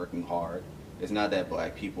out here working hard. It's not that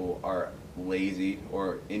black people are lazy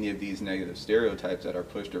or any of these negative stereotypes that are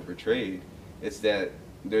pushed or portrayed. It's that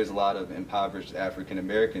there's a lot of impoverished African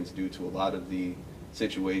Americans due to a lot of the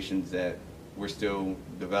situations that we're still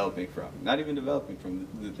developing from. Not even developing from,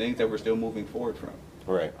 the things that we're still moving forward from.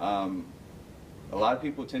 Right. A lot of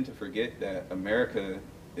people tend to forget that America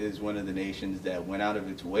is one of the nations that went out of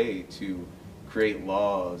its way to create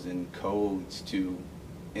laws and codes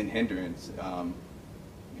in hindrance.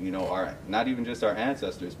 Not even just our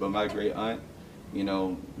ancestors, but my great aunt,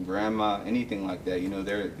 grandma, anything like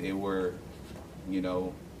that. They were,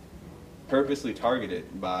 purposely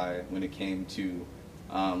targeted by when it came to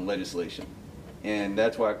legislation. And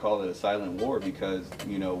that's why I call it a silent war, because,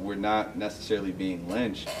 we're not necessarily being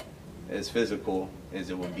lynched as physical as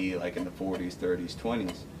it would be like in the 40s, 30s,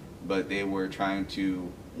 20s, but they were trying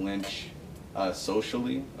to lynch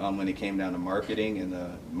socially when it came down to marketing and the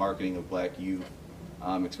marketing of black youth,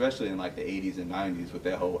 especially in like the 80s and 90s with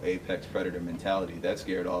that whole apex predator mentality. That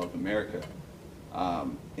scared all of America.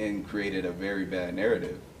 and created a very bad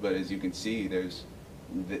narrative. But as you can see,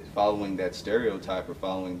 following that stereotype or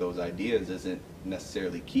following those ideas isn't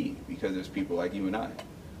necessarily key, because there's people like you and I.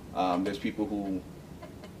 There's people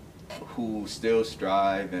who still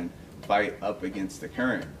strive and fight up against the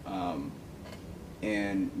current.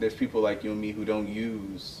 And there's people like you and me who don't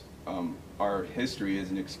use our history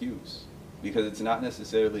as an excuse, because it's not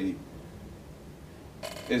necessarily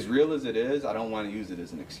as real as it is. I don't want to use it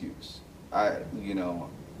as an excuse.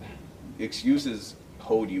 Excuses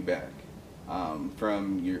hold you back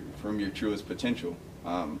from your truest potential.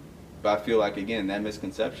 But I feel like, again, that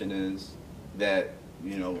misconception is that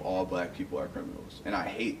all black people are criminals, and I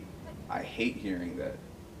hate hearing that.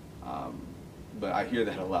 But I hear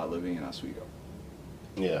that a lot living in Oswego.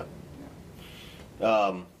 Yeah.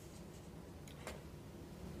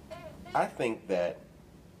 I think that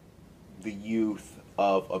the youth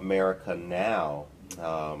of America now,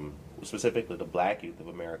 specifically the black youth of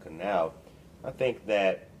America now, I think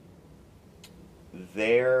that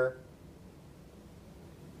their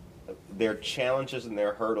challenges and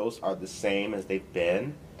their hurdles are the same as they've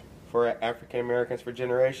been for African Americans for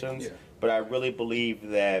generations. Yeah. But I really believe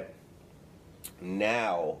that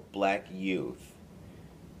now black youth,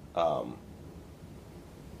 I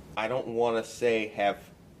don't want to say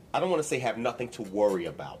have nothing to worry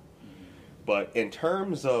about. But in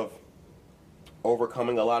terms of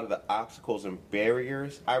overcoming a lot of the obstacles and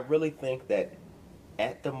barriers, I really think that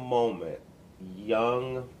at the moment,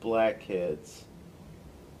 young black kids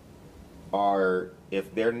are,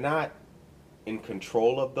 if they're not in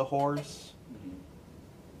control of the horse,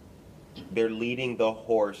 they're leading the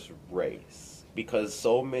horse race. Because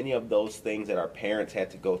so many of those things that our parents had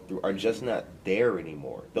to go through are just not there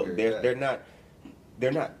anymore. They're not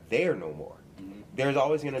there no more. Mm-hmm. There's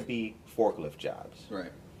always going to be forklift jobs.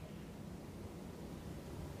 Right.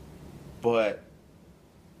 But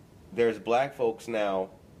there's black folks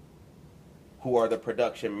now who are the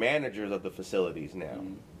production managers of the facilities now.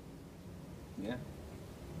 Mm-hmm. Yeah.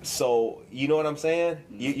 So, you know what I'm saying?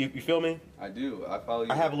 Mm-hmm. You feel me? I do. I follow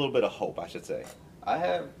you. I have a little bit of hope, I should say. I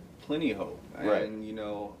have plenty of hope. Right. And,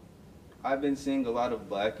 I've been seeing a lot of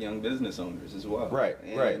black young business owners as well. Right,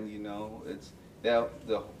 and, right. It's that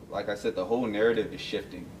like I said, the whole narrative is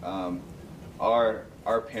shifting. Our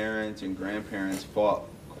parents and grandparents fought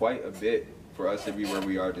quite a bit for us to be where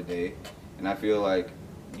we are today, and I feel like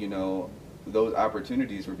those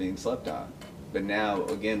opportunities were being slept on. But now,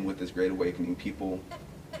 again, with this Great Awakening, people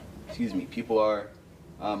are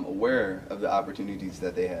aware of the opportunities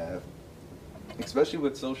that they have, especially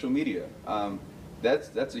with social media.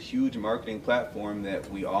 That's a huge marketing platform that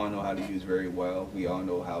we all know how to use very well. We all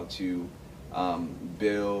know how to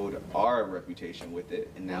build our reputation with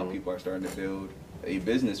it, and now people are starting to build a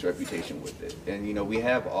business reputation with it. And we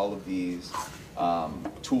have all of these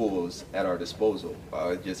tools at our disposal.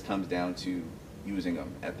 It just comes down to using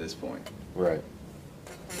them at this point. Right.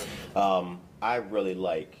 I really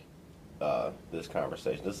like this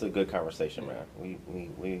conversation. This is a good conversation, man.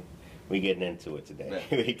 We getting into it today.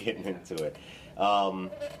 We getting into it.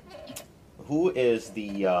 Who's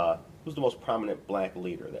the most prominent black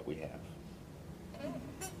leader that we have?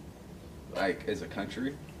 Like, as a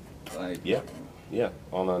country? Yeah,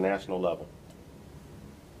 on a national level.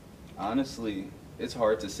 Honestly, it's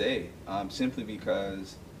hard to say, simply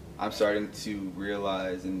because I'm starting to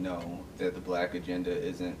realize and know that the black agenda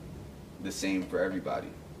isn't the same for everybody.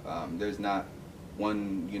 There's not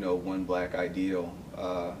one black ideal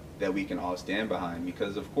that we can all stand behind,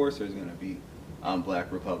 because of course there's going to be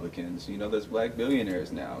black Republicans. There's black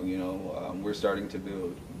billionaires now. We're starting to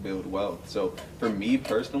build wealth. So for me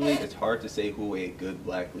personally, it's hard to say who a good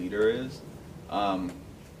black leader is. I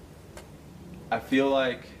feel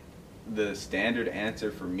like the standard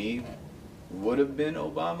answer for me would have been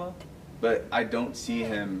Obama, but I don't see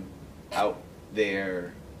him out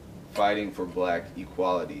there fighting for black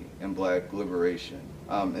equality and black liberation.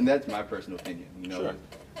 And that's my personal opinion. Sure.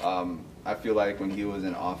 I feel like when he was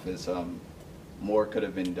in office, more could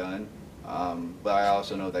have been done. But I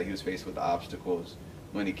also know that he was faced with obstacles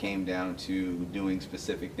when it came down to doing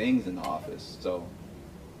specific things in the office. So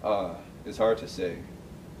it's hard to say.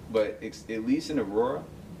 But at least in Aurora,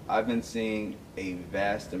 I've been seeing a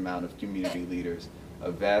vast amount of community leaders,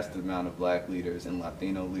 a vast amount of black leaders and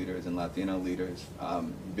Latino leaders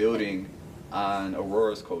building on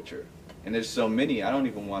Aurora's culture. And there's so many, I don't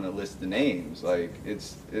even want to list the names. Like,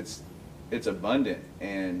 it's abundant,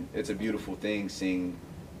 and it's a beautiful thing seeing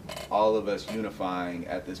all of us unifying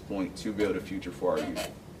at this point to build a future for our youth.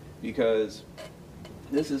 Because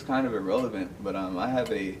this is kind of irrelevant, but I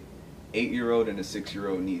have a 8-year-old and a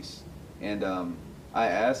 6-year-old niece, and I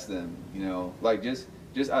asked them, you know, like just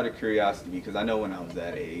out of curiosity, because I know when I was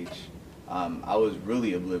that age, I was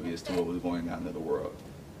really oblivious to what was going on in the world.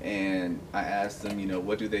 And I asked them, you know,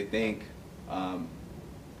 what do they think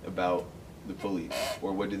about the police?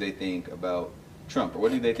 Or what do they think about Trump? Or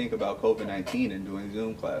what do they think about COVID-19 and doing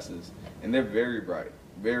Zoom classes? And they're very bright,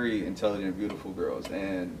 very intelligent, beautiful girls.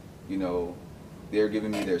 And, you know, they're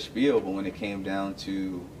giving me their spiel, but when it came down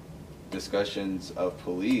to discussions of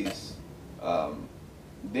police,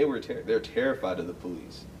 they're terrified of the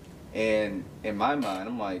police. And in my mind,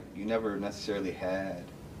 I'm like, you never necessarily had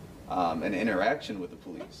an interaction with the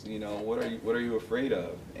police. You know, what are you afraid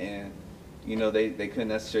of? And you know, they couldn't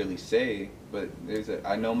necessarily say, but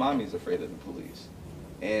I know mommy's afraid of the police.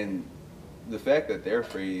 And the fact that they're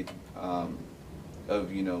afraid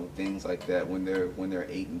of, you know, things like that when they're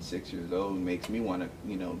 8 and 6 years old makes me want to,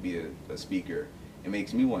 you know, be a speaker. It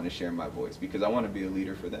makes me want to share my voice because I want to be a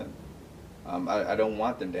leader for them. I don't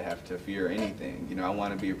want them to have to fear anything. You know, I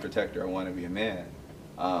want to be a protector. I want to be a man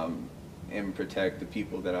and protect the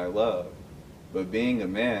people that I love. But being a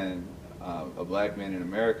man, a black man in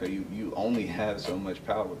America, you only have so much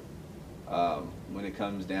power when it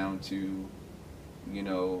comes down to, you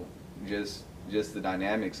know, just the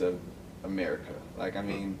dynamics of America. Like, I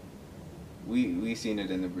mean, we seen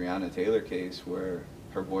it in the Breonna Taylor case where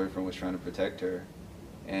her boyfriend was trying to protect her,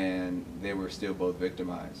 and they were still both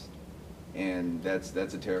victimized. And that's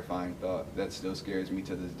a terrifying thought. That still scares me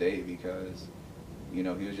to this day because, you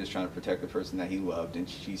know, he was just trying to protect the person that he loved, and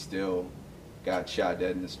she still got shot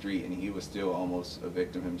dead in the street, and he was still almost a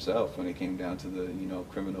victim himself when it came down to the, you know,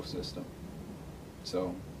 criminal system.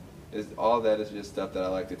 So all that is just stuff that I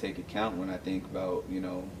like to take account when I think about, you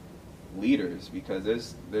know, leaders, because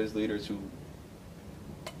there's leaders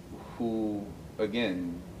who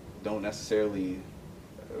again don't necessarily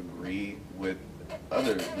agree with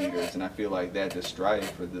other leaders, and I feel like that the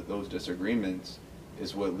strife or those disagreements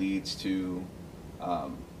is what leads to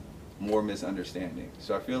more misunderstanding.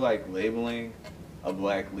 So I feel like labeling a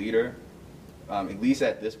black leader, at least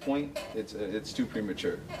at this point, it's too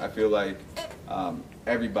premature. I feel like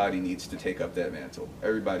everybody needs to take up that mantle.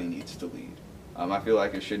 Everybody needs to lead. I feel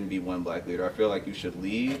like it shouldn't be one black leader. I feel like you should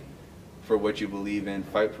lead for what you believe in,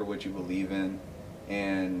 fight for what you believe in,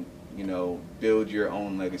 and, you know, build your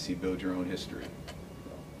own legacy, build your own history.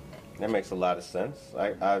 That makes a lot of sense.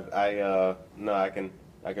 I can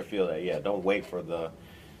feel that. Yeah, don't wait for the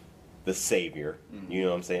savior. Mm-hmm. You know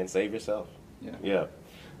what I'm saying? Save yourself. Yeah.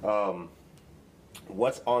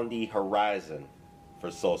 What's on the horizon for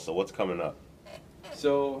Sosa? What's coming up?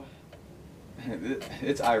 So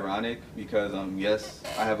it's ironic because yes,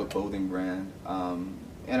 I have a clothing brand,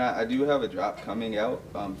 and I do have a drop coming out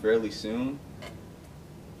fairly soon.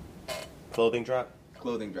 Clothing drop?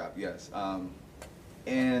 Clothing drop, yes.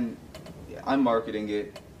 And I'm marketing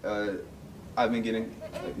it. I've been getting,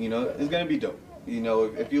 you know, it's gonna be dope. You know,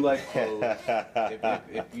 if you like clothes,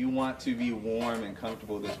 if you want to be warm and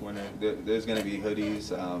comfortable this winter, there's gonna be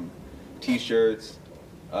hoodies, t-shirts,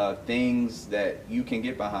 things that you can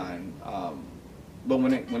get behind. But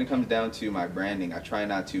when it comes down to my branding, I try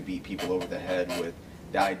not to beat people over the head with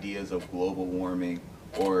the ideas of global warming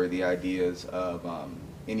or the ideas of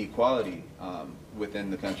inequality within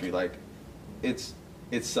the country. Like, it's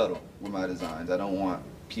subtle with my designs. I don't want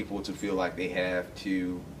people to feel like they have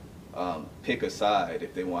to pick a side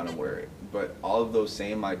if they want to wear it. But all of those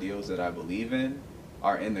same ideals that I believe in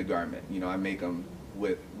are in the garment. You know, I make them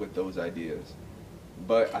with those ideas.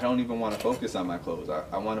 But I don't even want to focus on my clothes.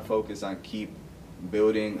 I want to focus on keep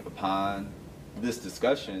building upon this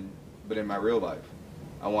discussion, but in my real life.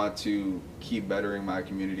 I want to keep bettering my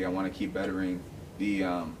community. I want to keep bettering the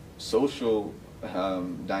social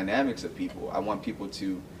dynamics of people. I want people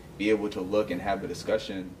to be able to look and have a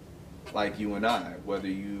discussion like you and I, whether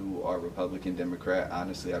you are Republican, Democrat.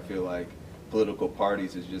 Honestly, I feel like political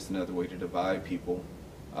parties is just another way to divide people.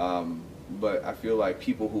 But I feel like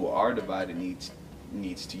people who are divided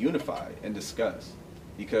needs to unify and discuss,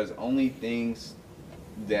 because only things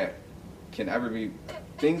that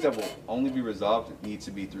will only be resolved needs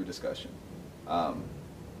to be through discussion.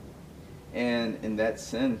 And in that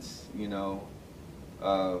sense, you know,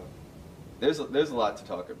 there's a lot to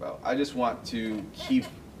talk about. I just want to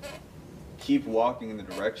keep walking in the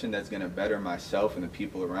direction that's going to better myself and the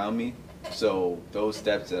people around me. So those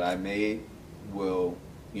steps that I made will,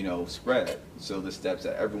 you know, spread. So the steps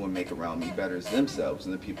that everyone make around me betters themselves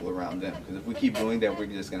and the people around them. Because if we keep doing that, we're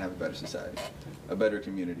just going to have a better society, a better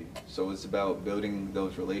community. So it's about building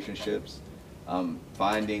those relationships,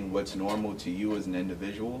 finding what's normal to you as an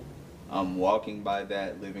individual, walking by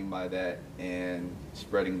that, living by that, and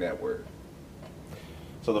spreading that word.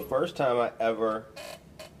 So the first time I ever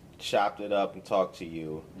chopped it up and talked to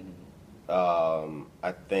you,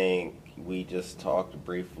 I think we just talked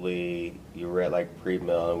briefly. You were at like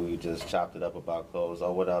pre-mill and we just chopped it up about clothes.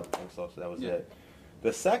 Oh, what up? And so that was it.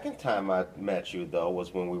 The second time I met you, though,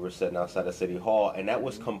 was when we were sitting outside of City Hall, and that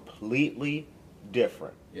was completely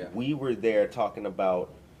different. Yeah. We were there talking about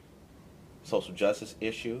social justice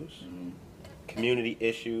issues, community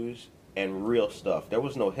issues, and real stuff. There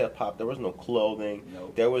was no hip-hop. There was no clothing.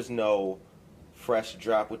 Nope. There was no fresh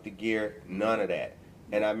drop with the gear. None of that.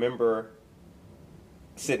 And I remember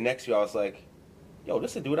sitting next to you, I was like, yo,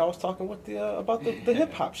 this is the dude I was talking with about the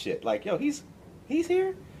hip-hop shit. Like, yo, he's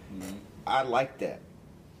here? I like that.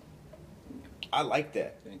 I like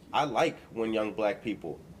that. Thank you. I like when young black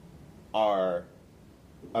people are,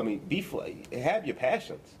 have your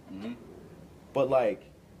passions, but like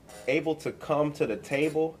able to come to the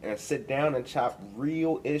table and sit down and chop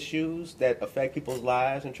real issues that affect people's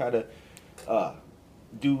lives and try to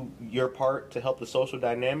do your part to help the social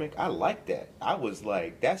dynamic. I like that. I was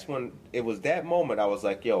like, that's when it was that moment I was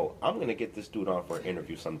like, yo, I'm going to get this dude on for an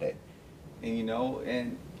interview someday. And you know,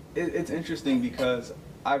 and it's interesting because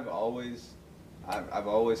I've always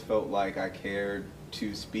felt like I cared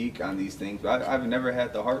to speak on these things, but I've never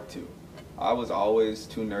had the heart to. I was always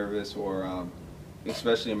too nervous, or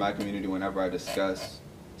especially in my community, whenever I discuss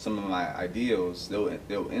some of my ideals,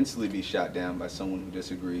 they'll instantly be shot down by someone who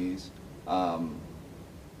disagrees,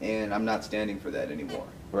 and I'm not standing for that anymore.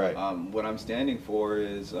 Right. What I'm standing for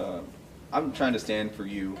is I'm trying to stand for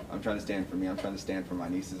you. I'm trying to stand for me. I'm trying to stand for my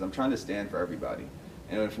nieces. I'm trying to stand for everybody.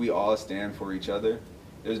 And if we all stand for each other,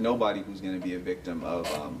 there's nobody who's going to be a victim of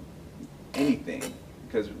anything,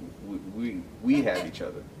 because we have each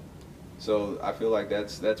other. So I feel like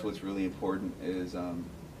that's what's really important is,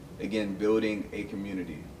 again, building a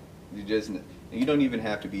community. You don't even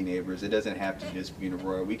have to be neighbors. It doesn't have to just be in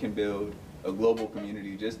Aurora. We can build a global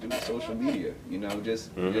community just through social media. You know,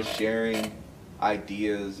 just sharing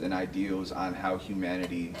ideas and ideals on how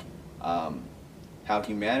humanity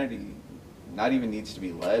not even needs to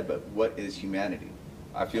be led, but what is humanity?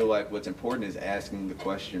 I feel like what's important is asking the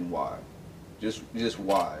question why. Just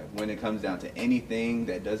why. When it comes down to anything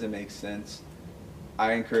that doesn't make sense,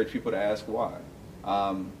 I encourage people to ask why.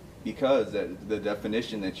 Because the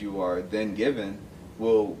definition that you are then given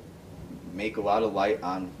will make a lot of light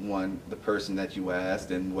on the person that you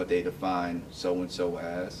asked and what they define so-and-so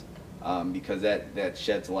as, because that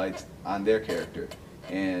sheds light on their character.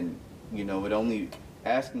 And, you know,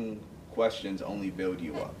 asking questions only build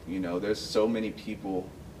you up. You know, there's so many people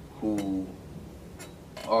who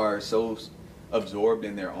are so absorbed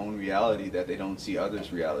in their own reality that they don't see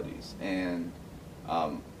others' realities. And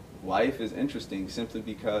life is interesting simply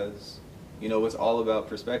because, you know, it's all about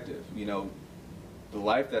perspective. You know, the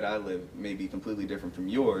life that I live may be completely different from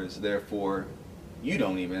yours, therefore you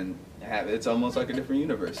don't even have it. It's almost like a different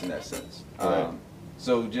universe in that sense. Right.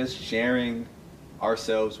 So just sharing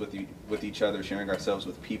ourselves with each other, sharing ourselves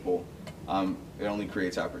with people, it only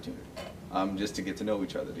creates opportunity. Just to get to know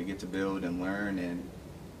each other, to get to build and learn and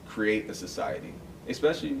create a society,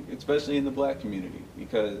 especially in the black community,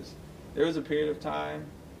 because there was a period of time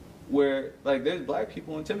where, like, there's black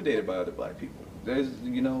people intimidated by other black people. There's,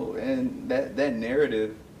 you know, and that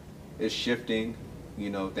narrative is shifting, you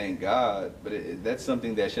know, thank God, but that's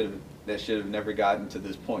something that should have never gotten to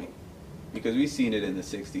this point, because we've seen it in the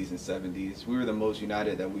 60s and 70s. We were the most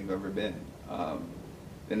united that we've ever been.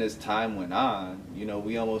 Then as time went on, you know,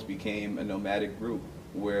 we almost became a nomadic group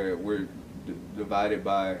where we're divided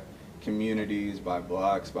by communities, by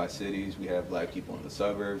blocks, by cities. We have black people in the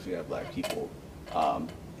suburbs, we have black people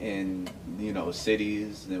in, you know,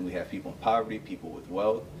 cities, then we have people in poverty, people with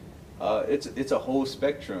wealth. It's a whole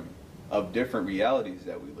spectrum of different realities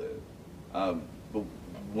that we live. But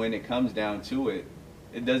when it comes down to it,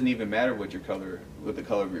 it doesn't even matter what the color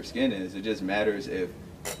of your skin is. It just matters if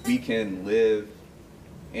we can live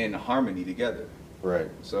in harmony together. Right.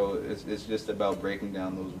 So it's just about breaking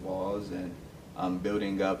down those walls and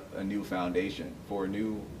building up a new foundation for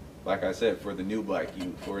like I said, for the new black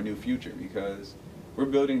youth, for a new future, because we're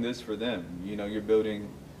building this for them. You know, you're building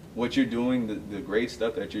what you're doing, the great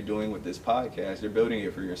stuff that you're doing with this podcast, you're building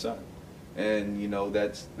it for your son. And, you know,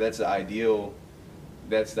 that's the ideal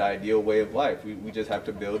way of life. We just have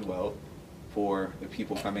to build wealth for the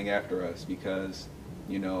people coming after us, because,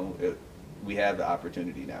 you know, we have the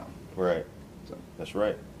opportunity now. Right. So. That's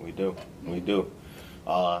right. We do. We do.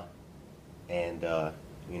 And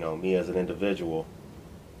you know, me as an individual,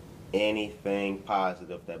 anything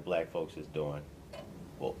positive that black folks is doing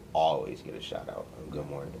will always get a shout out on Good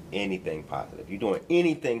Morning. Anything positive. You're doing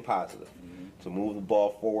anything positive to move the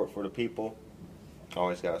ball forward for the people,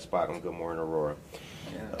 Always got a spot on Good Morning Aurora.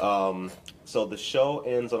 Yeah. So the show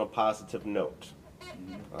ends on a positive note.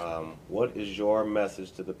 What is your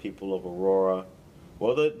message to the people of Aurora?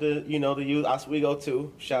 Well, the youth Oswego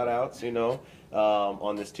too. Shout outs,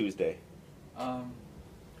 on this Tuesday.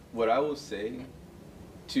 What I will say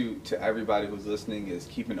to everybody who's listening is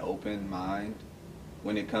keep an open mind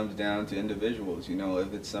when it comes down to individuals.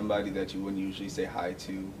 If it's somebody that you wouldn't usually say hi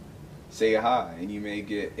to, say hi, and you may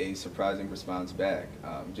get a surprising response back.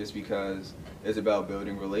 Just because it's about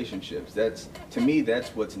building relationships. To me, that's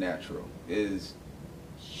what's natural, is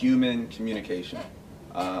human communication.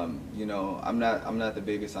 I'm not the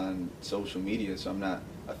biggest on social media, so I'm not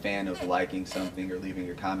a fan of liking something or leaving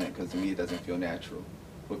a comment, because to me it doesn't feel natural.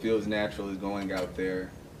 What feels natural is going out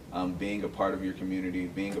there, being a part of your community,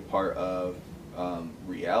 being a part of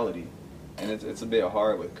reality. And it's a bit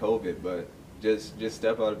hard with COVID, but just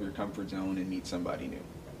step out of your comfort zone and meet somebody new.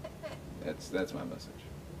 That's my message.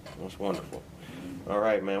 That's wonderful. All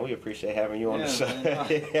right, man. We appreciate having you on the show.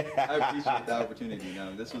 I appreciate the opportunity.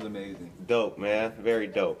 No, this was amazing. Dope, man. Very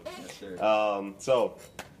dope. Yes, sir. So,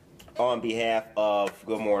 on behalf of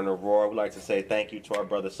Good Morning Aurora, we'd like to say thank you to our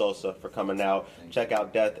brother Sosa for coming out. Check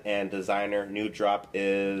out Death and Designer. New drop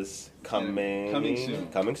is coming soon.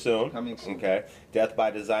 Coming soon. Okay.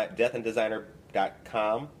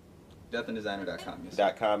 deathanddesigner.com. deathanddesigner.com.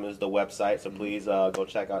 Yes. .com is the website, so please go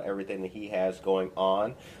check out everything that he has going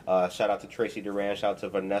on. Shout out to Tracy Duran, shout out to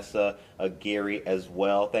Vanessa Aguirre as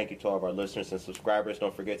well. Thank you to all of our listeners and subscribers.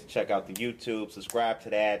 Don't forget to check out the YouTube, subscribe to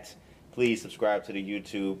that. Please subscribe to the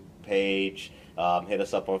YouTube page. Hit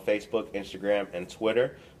us up on Facebook, Instagram, and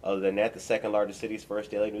Twitter. Other than that, the second largest city's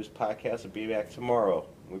first daily news podcast will be back tomorrow.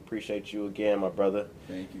 We appreciate you again, my brother.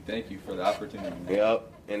 Thank you for the opportunity.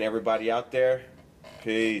 Yep, and everybody out there,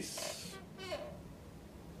 peace.